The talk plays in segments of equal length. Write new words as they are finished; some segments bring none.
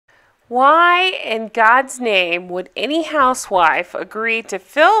Why in God's name would any housewife agree to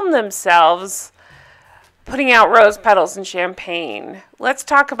film themselves putting out rose petals and champagne? Let's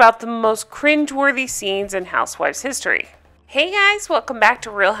talk about the most cringeworthy scenes in Housewives history. Hey guys, welcome back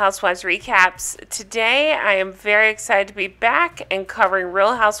to Real Housewives Recaps. Today I am very excited to be back and covering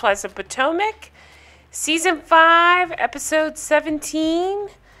Real Housewives of Potomac, Season 5, Episode 17,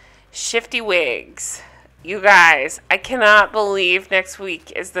 Shifty Wigs. You guys, I cannot believe next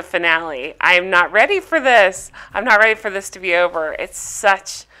week is the finale. I am not ready for this. I'm not ready for this to be over. It's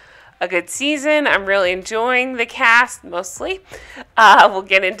such a good season. I'm really enjoying the cast, mostly. We'll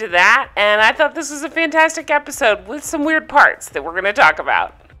get into that. And I thought this was a fantastic episode with some weird parts that we're going to talk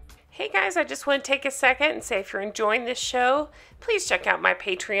about. Hey guys, I just want to take a second and say if you're enjoying this show, please check out my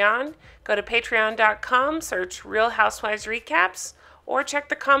Patreon. Go to patreon.com, search Real Housewives Recaps, or check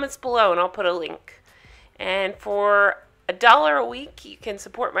the comments below and I'll put a link. And for $1 a week, you can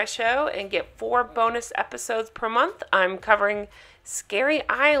support my show and get 4 bonus episodes per month. I'm covering Scary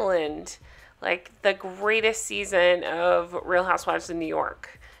Island, like the greatest season of Real Housewives of New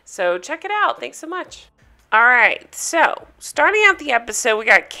York. So check it out. Thanks so much. All right, so starting out the episode, we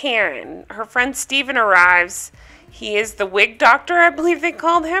got Karen. Her friend Steven arrives. He is the wig doctor, I believe they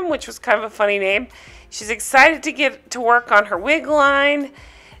called him, which was kind of a funny name. She's excited to get to work on her wig line.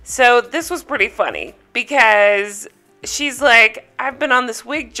 So this was pretty funny because she's like, I've been on this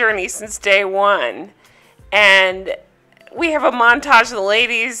wig journey since day one. And we have a montage of the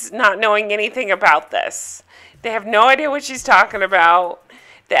ladies not knowing anything about this. They have no idea what she's talking about.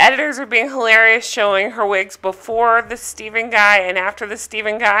 The editors are being hilarious, showing her wigs before the Steven guy and after the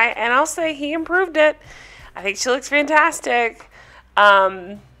Steven guy. And I'll say he improved it. I think she looks fantastic.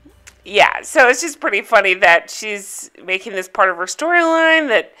 Yeah, so it's just pretty funny that she's making this part of her storyline,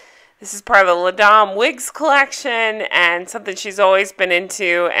 that this is part of the La Dame Wigs collection, and something she's always been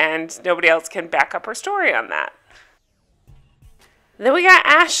into, and nobody else can back up her story on that. Then we got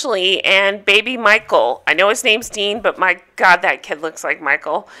Ashley and baby Michael. I know his name's Dean, but my God, that kid looks like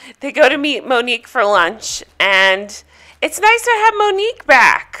Michael. They go to meet Monique for lunch, and it's nice to have Monique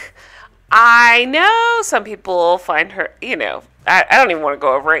back. I know some people find her, I don't even want to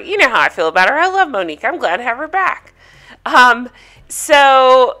go over it. You know how I feel about her. I love Monique. I'm glad to have her back.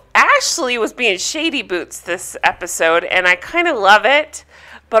 So Ashley was being shady boots this episode, and I kind of love it.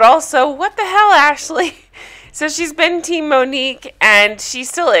 But also, what the hell, Ashley? So she's been Team Monique, and she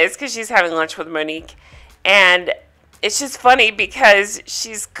still is because she's having lunch with Monique. And it's just funny because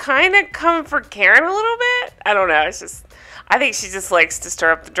she's kind of coming for Karen a little bit. I don't know. I think she just likes to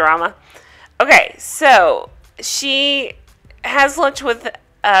stir up the drama. Okay, so she has lunch with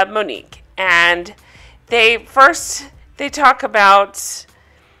Monique, and they talk about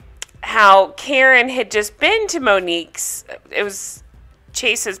how Karen had just been to Monique's, it was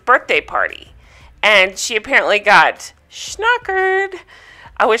Chase's birthday party, and she apparently got schnockered.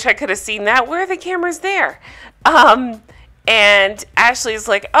 I wish I could have seen that. Where are the cameras there? And Ashley's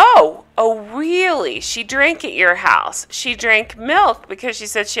like, oh, really? She drank at your house. She drank milk because she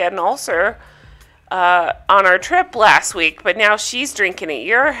said she had an ulcer on our trip last week, but now she's drinking at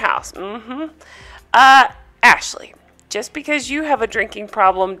your house. Ashley, just because you have a drinking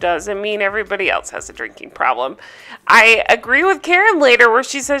problem doesn't mean everybody else has a drinking problem. I agree with Karen later where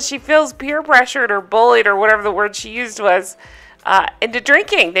she says she feels peer pressured or bullied or whatever the word she used was into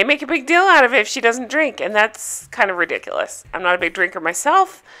drinking. They make a big deal out of it if she doesn't drink, and that's kind of ridiculous. I'm not a big drinker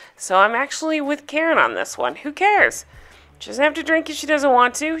myself, so I'm actually with Karen on this one. Who cares? She doesn't have to drink if she doesn't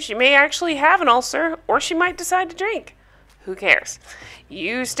want to. She may actually have an ulcer, or she might decide to drink. Who cares?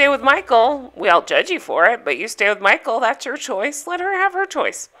 You stay with Michael. We'll judge you for it, but you stay with Michael. That's your choice. Let her have her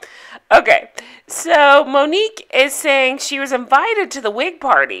choice. Okay, so Monique is saying she was invited to the wig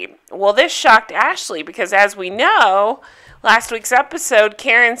party. Well, this shocked Ashley because, as we know, last week's episode,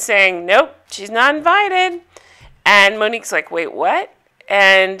 Karen's saying, nope, she's not invited. And Monique's like, wait, what?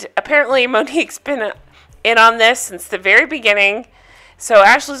 And apparently Monique's been in on this since the very beginning. So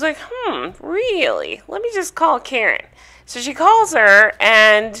Ashley's like, really? Let me just call Karen. So she calls her,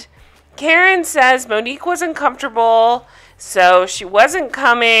 and Karen says Monique wasn't comfortable, so she wasn't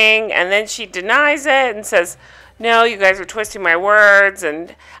coming, and then she denies it and says, no, you guys are twisting my words,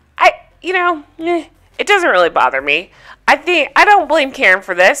 and it doesn't really bother me. I don't blame Karen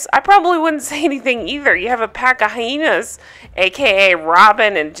for this. I probably wouldn't say anything either. You have a pack of hyenas, a.k.a.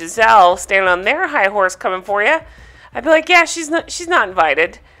 Robyn and Gizelle, standing on their high horse coming for you. I'd be like, yeah, she's not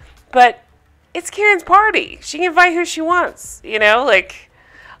invited. But it's Karen's party. She can invite who she wants. I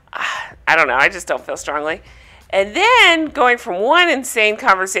don't know. I just don't feel strongly. And then, going from one insane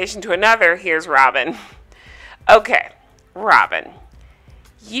conversation to another, here's Robyn. Okay, Robyn.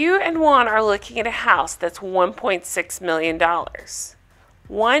 You and Juan are looking at a house that's $1.6 million.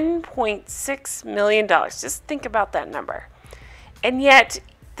 $1.6 million. Just think about that number. And yet,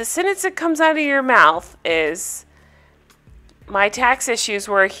 the sentence that comes out of your mouth is, my tax issues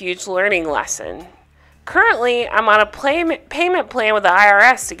were a huge learning lesson. Currently, I'm on a payment plan with the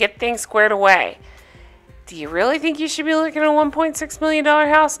IRS to get things squared away. Do you really think you should be looking at a $1.6 million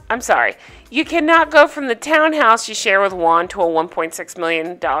house? I'm sorry. You cannot go from the townhouse you share with Juan to a $1.6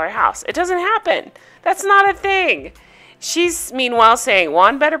 million house. It doesn't happen. That's not a thing. She's meanwhile saying,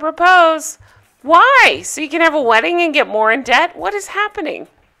 Juan better propose. Why? So you can have a wedding and get more in debt? What is happening?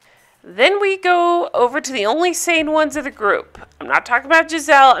 Then we go over to the only sane ones of the group. I'm not talking about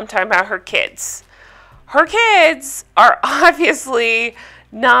Gizelle. I'm talking about her kids. Her kids are obviously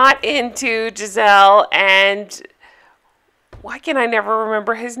not into Gizelle and, why can I never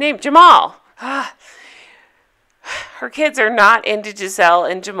remember his name? Jamal. Her kids are not into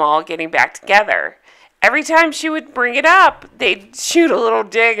Gizelle and Jamal getting back together. Every time she would bring it up, they'd shoot a little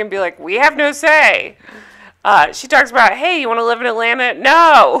dig and be like, we have no say. She talks about, hey, you want to live in Atlanta?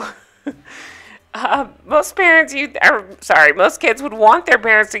 No. Most kids would want their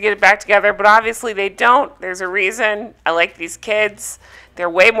parents to get back together, but obviously they don't. There's a reason. I like these kids. They're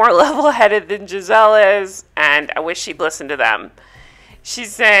way more level-headed than Gizelle is, and I wish she'd listen to them.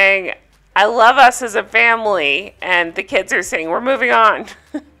 She's saying, I love us as a family, and the kids are saying, we're moving on.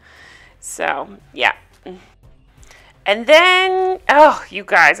 So, yeah. And then, oh, you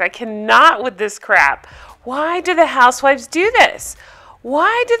guys, I cannot with this crap. Why do the housewives do this?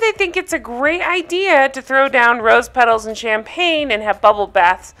 Why do they think it's a great idea to throw down rose petals and champagne and have bubble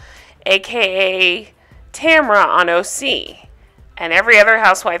baths, a.k.a. Tamra on OC? And every other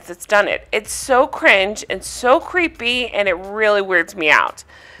housewife that's done it. It's so cringe and so creepy, and it really weirds me out.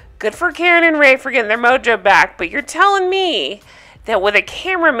 Good for Karen and Ray for getting their mojo back, but you're telling me that with a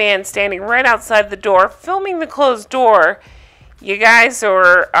cameraman standing right outside the door, filming the closed door, you guys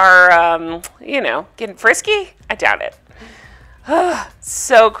are getting frisky? I doubt it.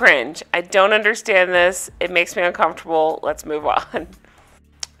 So cringe. I don't understand this. It makes me uncomfortable. Let's move on.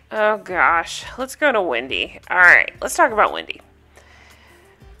 Oh, gosh. Let's go to Wendy. All right. Let's talk about Wendy.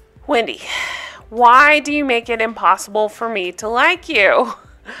 Wendy, why do you make it impossible for me to like you?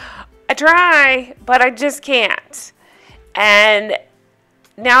 I try, but I just can't. And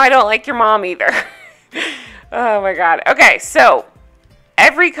now I don't like your mom either. Oh my God. Okay, so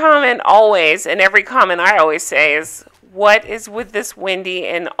every comment always, and every comment I always say is, what is with this Wendy,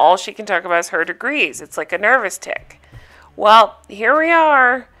 and all she can talk about is her degrees. It's like a nervous tick. Well, here we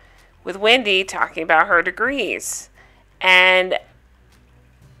are with Wendy talking about her degrees. And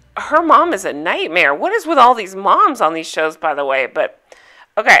her mom is a nightmare. What is with all these moms on these shows, by the way? But,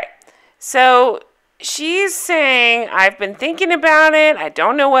 okay. So she's saying, I've been thinking about it. I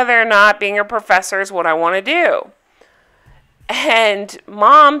don't know whether or not being a professor is what I want to do. And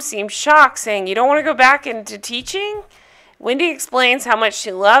mom seems shocked, saying, you don't want to go back into teaching? Wendy explains how much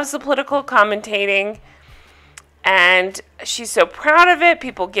she loves the political commentating, and she's so proud of it.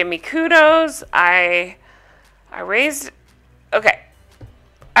 People give me kudos. I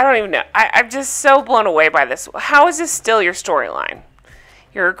don't even know. I'm just so blown away by this. How is this still your storyline?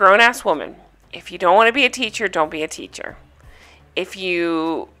 You're a grown-ass woman. If you don't want to be a teacher, don't be a teacher. If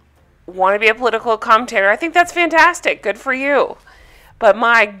you want to be a political commentator, I think that's fantastic. Good for you. But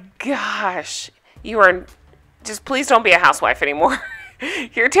my gosh, you are just, please don't be a housewife anymore.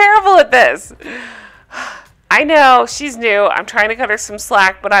 You're terrible at this. I know, she's new. I'm trying to cut her some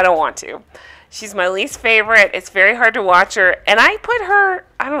slack, but I don't want to. She's my least favorite. It's very hard to watch her. And I put her,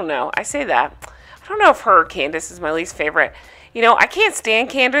 I don't know, I say that. I don't know if her or Candiace is my least favorite. You know, I can't stand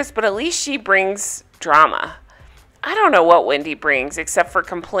Candiace, but at least she brings drama. I don't know what Wendy brings except for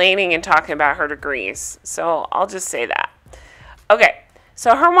complaining and talking about her degrees. So I'll just say that. Okay,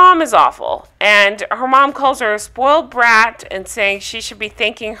 so her mom is awful. And her mom calls her a spoiled brat and saying she should be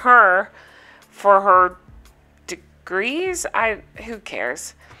thanking her for her degrees. Who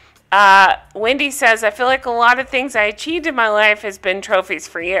cares? Wendy says, I feel like a lot of things I achieved in my life has been trophies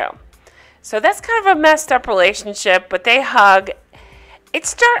for you. So that's kind of a messed up relationship, but they hug. I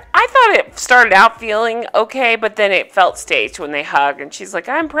thought it started out feeling okay, but then it felt staged when they hug. And she's like,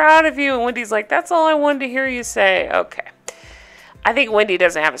 I'm proud of you. And Wendy's like, that's all I wanted to hear you say. Okay. I think Wendy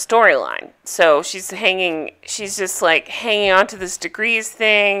doesn't have a storyline. So she's just like hanging on to this degrees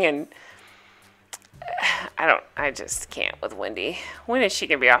thing. And I just can't with Wendy. When is she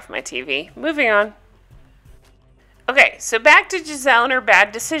going to be off my TV? Moving on. Okay, so back to Gizelle and her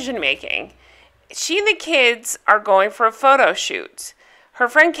bad decision making. She and the kids are going for a photo shoot. Her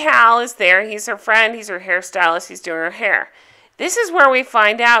friend Cal is there. He's her friend. He's her hairstylist. He's doing her hair. This is where we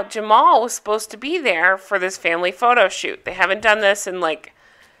find out Jamal was supposed to be there for this family photo shoot. They haven't done this in like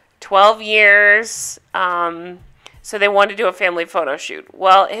 12 years, so they wanted to do a family photo shoot.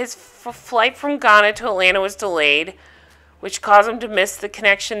 Well, his flight from Ghana to Atlanta was delayed, which caused him to miss the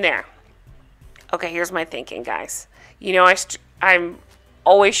connection there. Okay, here's my thinking, guys. You know, I'm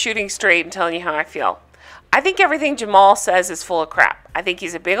always shooting straight and telling you how I feel. I think everything Jamal says is full of crap. I think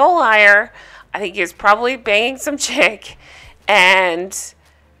he's a big old liar. I think he was probably banging some chick and,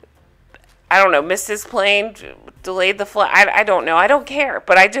 I don't know, missed his plane, delayed the flight. I don't know. I don't care.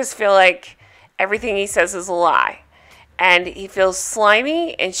 But I just feel like everything he says is a lie. And he feels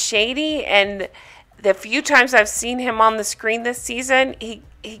slimy and shady. And the few times I've seen him on the screen this season, he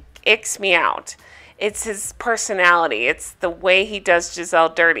icks me out. It's his personality. It's the way he does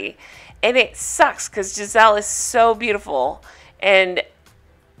Gizelle dirty. And it sucks because Gizelle is so beautiful. And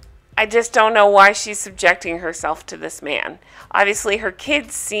I just don't know why she's subjecting herself to this man. Obviously, her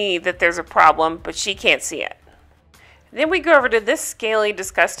kids see that there's a problem, but she can't see it. Then we go over to this scaly,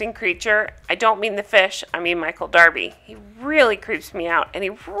 disgusting creature. I don't mean the fish. I mean Michael Darby. He really creeps me out. And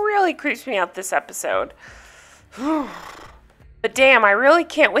he really creeps me out this episode. But damn, I really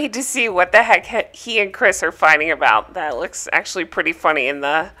can't wait to see what the heck he and Chris are fighting about. That looks actually pretty funny in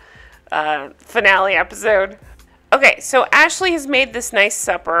the finale episode. Okay, so Ashley has made this nice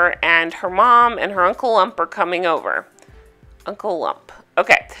supper, and her mom and her Uncle Lump are coming over. Uncle Lump.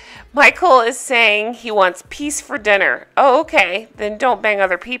 Okay. Michael is saying he wants peace for dinner. Oh, okay. Then don't bang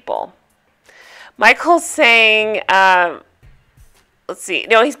other people. Michael's saying, let's see.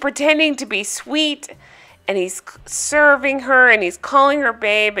 No, he's pretending to be sweet, and he's serving her, and he's calling her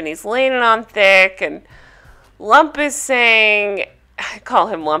babe, and he's laying it on thick, and Lump is saying, I call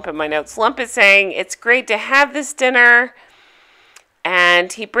him Lump in my notes. Lump is saying, it's great to have this dinner.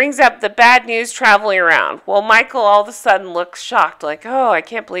 And he brings up the bad news traveling around. Well, Michael all of a sudden looks shocked. Like, oh, I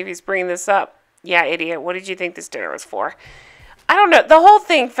can't believe he's bringing this up. Yeah, idiot. What did you think this dinner was for? I don't know. The whole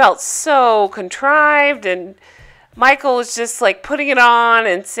thing felt so contrived. And Michael was just like putting it on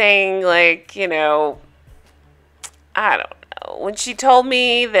and saying like, you know, I don't know. When she told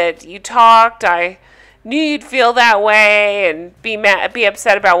me that you talked, I knew you'd feel that way and be mad, be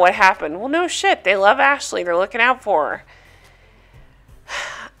upset about what happened. Well, no shit. They love Ashley. They're looking out for her.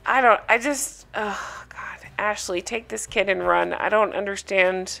 Oh, God. Ashley, take this kid and run. I don't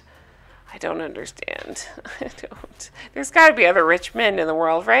understand. I don't. There's got to be other rich men in the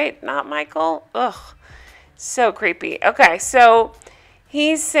world, right? Not Michael? Ugh. So creepy. Okay, so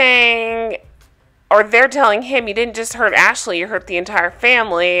he's saying, or they're telling him, you didn't just hurt Ashley, you hurt the entire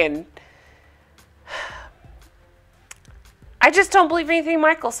family, and I just don't believe anything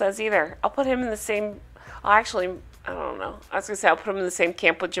Michael says either. I'll put him in the same, actually, I don't know. I was going to say I'll put him in the same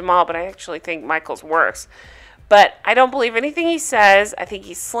camp with Jamal, but I actually think Michael's worse. But I don't believe anything he says. I think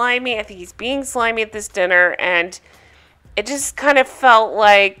he's slimy. I think he's being slimy at this dinner. And it just kind of felt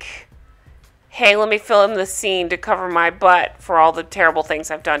like, hey, let me fill in the scene to cover my butt for all the terrible things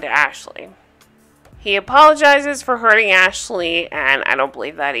I've done to Ashley. He apologizes for hurting Ashley, and I don't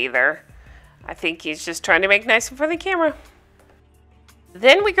believe that either. I think he's just trying to make nice in front of the camera.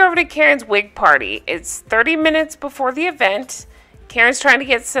 Then we go over to Karen's wig party. It's 30 minutes before the event. Karen's trying to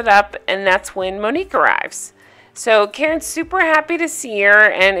get set up, and that's when Monique arrives. So Karen's super happy to see her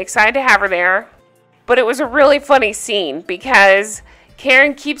and excited to have her there. But it was a really funny scene because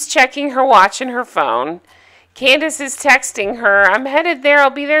Karen keeps checking her watch and her phone. Candiace is texting her, I'm headed there, I'll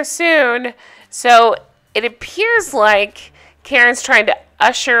be there soon. So it appears like Karen's trying to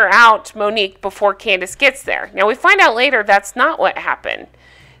usher out Monique before Candiace gets there. Now we find out later that's not what happened.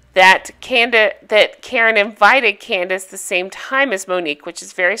 That Karen invited Candiace the same time as Monique, which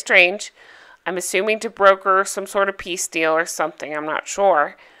is very strange. I'm assuming to broker some sort of peace deal or something. I'm not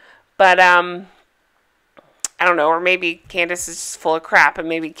sure. But I don't know. Or maybe Candiace is just full of crap and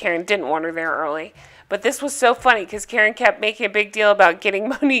maybe Karen didn't want her there early. But this was so funny because Karen kept making a big deal about getting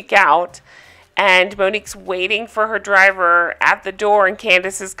Monique out. And Monique's waiting for her driver at the door, and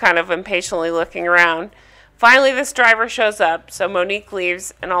Candiace is kind of impatiently looking around. Finally, this driver shows up, so Monique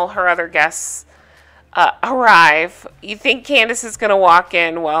leaves, and all her other guests arrive. You think Candiace is going to walk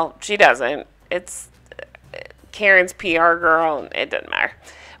in. Well, she doesn't. It's Karen's PR girl, and it doesn't matter.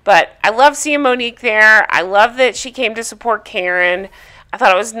 But I love seeing Monique there. I love that she came to support Karen. I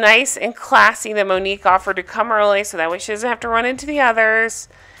thought it was nice and classy that Monique offered to come early, so that way she doesn't have to run into the others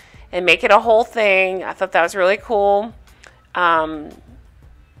and make it a whole thing. I thought that was really cool. Yeah,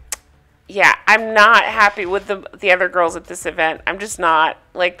 I'm not happy with the other girls at this event. I'm just not.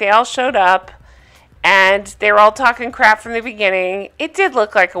 Like, they all showed up, And they were all talking crap from the beginning. It did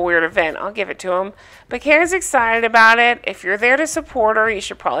look like a weird event. I'll give it to them. But Karen's excited about it. If you're there to support her, you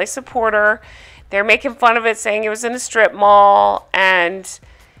should probably support her. They're making fun of it, saying it was in a strip mall. And,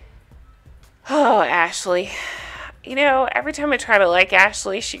 oh, Ashley. You know, every time I try to like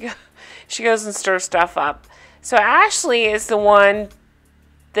Ashley, she goes and stirs stuff up. So Ashley is the one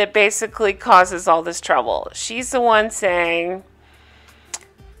that basically causes all this trouble. She's the one saying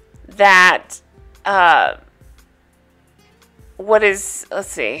that... let's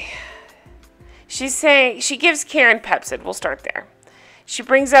see. She's saying, she gives Karen Pepsid. We'll start there. She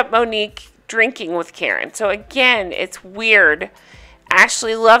brings up Monique drinking with Karen. So again, it's weird.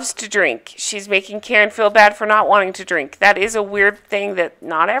 Ashley loves to drink. She's making Karen feel bad for not wanting to drink. That is a weird thing that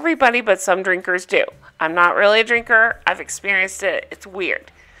not everybody, but some drinkers do. I'm not really a drinker. I've experienced it. It's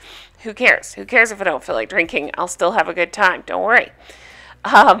weird. Who cares? Who cares if I don't feel like drinking? I'll still have a good time. Don't worry.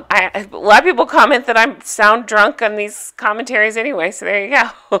 A lot of people comment that I sound drunk on these commentaries anyway, so there you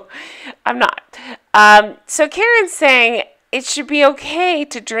go. I'm not. So Karen's saying it should be okay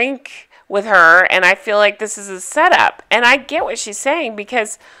to drink with her, and I feel like this is a setup. And I get what she's saying,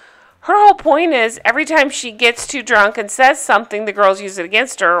 because her whole point is every time she gets too drunk and says something, the girls use it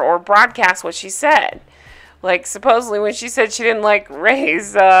against her or broadcast what she said. Like, supposedly when she said she didn't like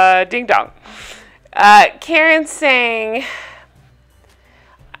Ray's ding dong. Karen's saying...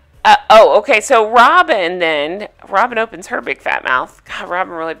 okay, so Robyn opens her big fat mouth. God,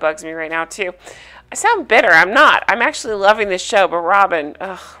 Robyn really bugs me right now, too. I sound bitter. I'm not. I'm actually loving this show, but Robyn,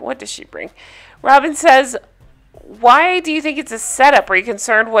 what does she bring? Robyn says, why do you think it's a setup? Are you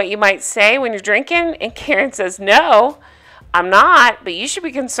concerned what you might say when you're drinking? And Karen says, no, I'm not, but you should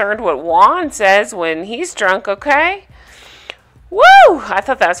be concerned what Juan says when he's drunk, okay? Woo! I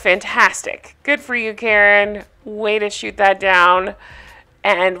thought that was fantastic. Good for you, Karen. Way to shoot that down.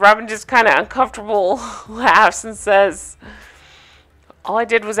 And Robyn just kind of uncomfortable laughs and says, all I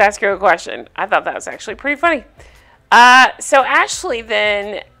did was ask you a question. I thought that was actually pretty funny. So Ashley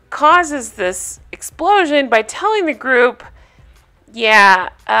then causes this explosion by telling the group, yeah,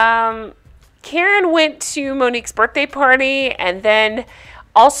 Karen went to Monique's birthday party, and then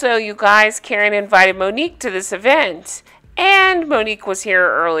also, you guys, Karen invited Monique to this event, and Monique was here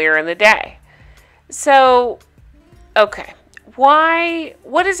earlier in the day. So, okay.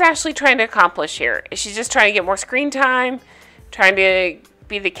 What is Ashley trying to accomplish here? Is she just trying to get more screen time? Trying to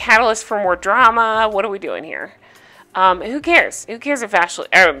be the catalyst for more drama? What are we doing here? Who cares? Who cares if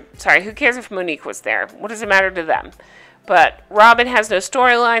who cares if Monique was there? What does it matter to them? But Robyn has no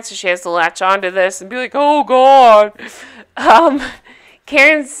storyline, so she has to latch onto this and be like, oh, God.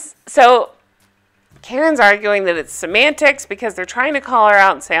 Karen's arguing that it's semantics because they're trying to call her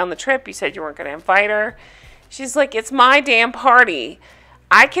out and say, on the trip, you said you weren't going to invite her. She's like, it's my damn party.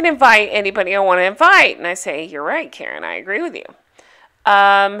 I can invite anybody I want to invite. And I say, you're right, Karen. I agree with you.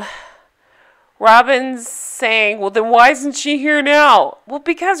 Robyn's saying, well, then why isn't she here now? Well,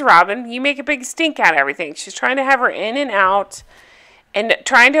 because, Robyn, you make a big stink out of everything. She's trying to have her in and out and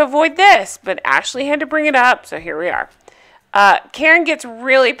trying to avoid this. But Ashley had to bring it up, so here we are. Karen gets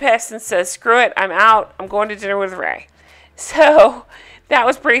really pissed and says, screw it, I'm out. I'm going to dinner with Ray. So... that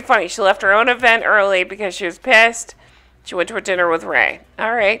was pretty funny. She left her own event early because she was pissed. She went to a dinner with Ray.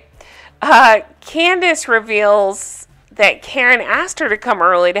 All right. Candiace reveals that Karen asked her to come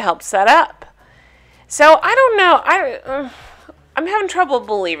early to help set up. So I don't know. I'm having trouble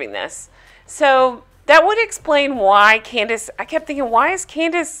believing this. So that would explain why Candiace... I kept thinking, why is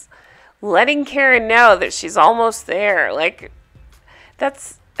Candiace letting Karen know that she's almost there? Like,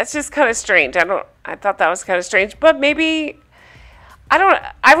 that's just kind of strange. I thought that was kind of strange. But maybe...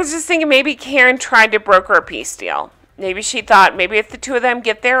 I was just thinking maybe Karen tried to broker a peace deal. Maybe she thought maybe if the two of them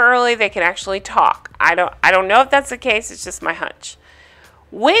get there early, they can actually talk. I don't know if that's the case. It's just my hunch.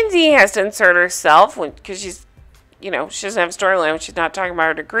 Wendy has to insert herself because she's, she doesn't have a storyline when she's not talking about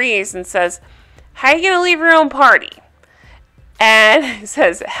her degrees, and says, how are you going to leave your own party? And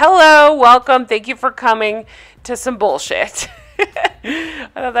says, hello, welcome, thank you for coming to some bullshit. I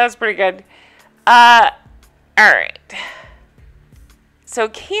thought that was pretty good. All right. So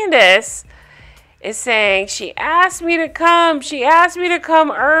Candiace is saying, she asked me to come. She asked me to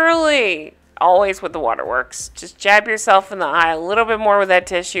come early. Always with the waterworks. Just jab yourself in the eye a little bit more with that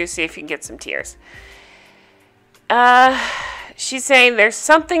tissue. See if you can get some tears. She's saying there's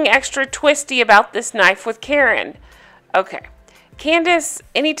something extra twisty about this knife with Karen. Okay. Candiace,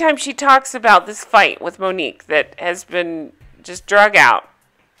 anytime she talks about this fight with Monique that has been just drug out.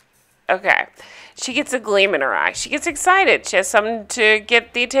 Okay. She gets a gleam in her eye. She gets excited. She has something to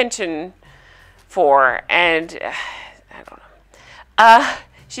get the attention for. And I don't know.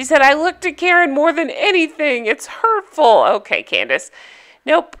 She said, I look to Karen more than anything. It's hurtful. Okay, Candiace.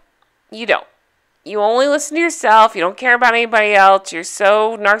 Nope, you don't. You only listen to yourself. You don't care about anybody else. You're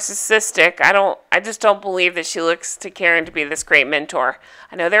so narcissistic. I just don't believe that she looks to Karen to be this great mentor.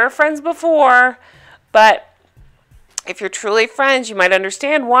 I know they were friends before, but if you're truly friends, you might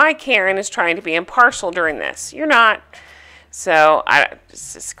understand why Karen is trying to be impartial during this. You're not. So,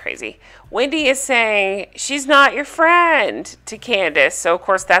 it's just crazy. Wendy is saying she's not your friend to Candiace. So, of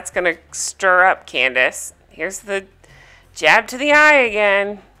course, that's going to stir up Candiace. Here's the jab to the eye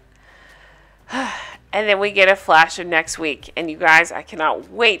again. And then we get a flash of next week. And you guys, I cannot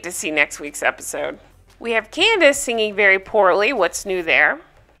wait to see next week's episode. We have Candiace singing very poorly. What's new there?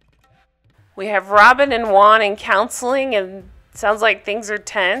 We have Robyn and Juan in counseling, and it sounds like things are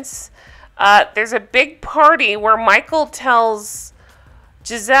tense. There's a big party where Michael tells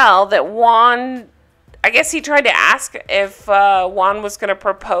Gizelle that Juan, I guess he tried to ask if Juan was going to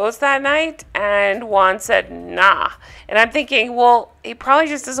propose that night, and Juan said, nah. And I'm thinking, well, he probably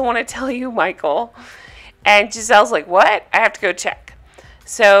just doesn't want to tell you, Michael. And Giselle's like, what? I have to go check.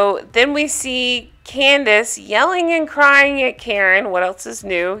 So then we see Candiace yelling and crying at Karen. What else is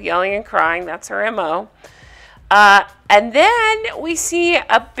new? Yelling and crying. That's her MO. And then we see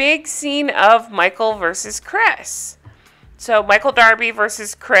a big scene of Michael versus Chris. So Michael Darby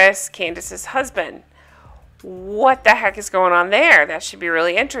versus Chris, Candiace's husband. What the heck is going on there? That should be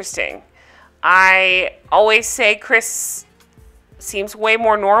really interesting. I always say Chris seems way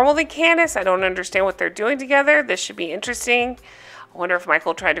more normal than Candiace. I don't understand what they're doing together. This should be interesting. I wonder if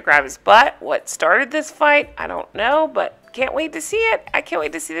Michael tried to grab his butt. What started this fight? I don't know, but can't wait to see it. I can't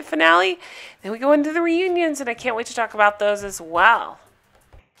wait to see the finale. Then we go into the reunions, and I can't wait to talk about those as well.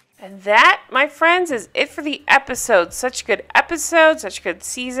 And that, my friends, is it for the episode. Such a good episode, such a good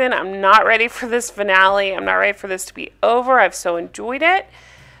season. I'm not ready for this finale. I'm not ready for this to be over. I've so enjoyed it.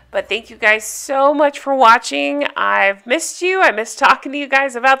 But thank you guys so much for watching. I've missed you. I missed talking to you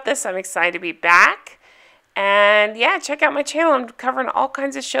guys about this. I'm excited to be back. And yeah, check out my channel. I'm covering all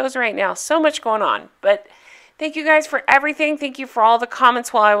kinds of shows right now. So much going on. But thank you guys for everything. Thank you for all the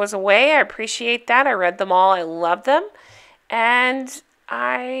comments while I was away. I appreciate that. I read them all. I love them. And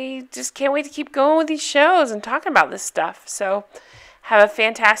I just can't wait to keep going with these shows and talking about this stuff. So have a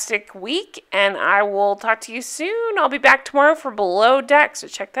fantastic week, and I will talk to you soon. I'll be back tomorrow for Below Deck, so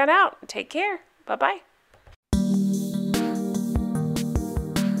check that out. Take care. Bye-bye.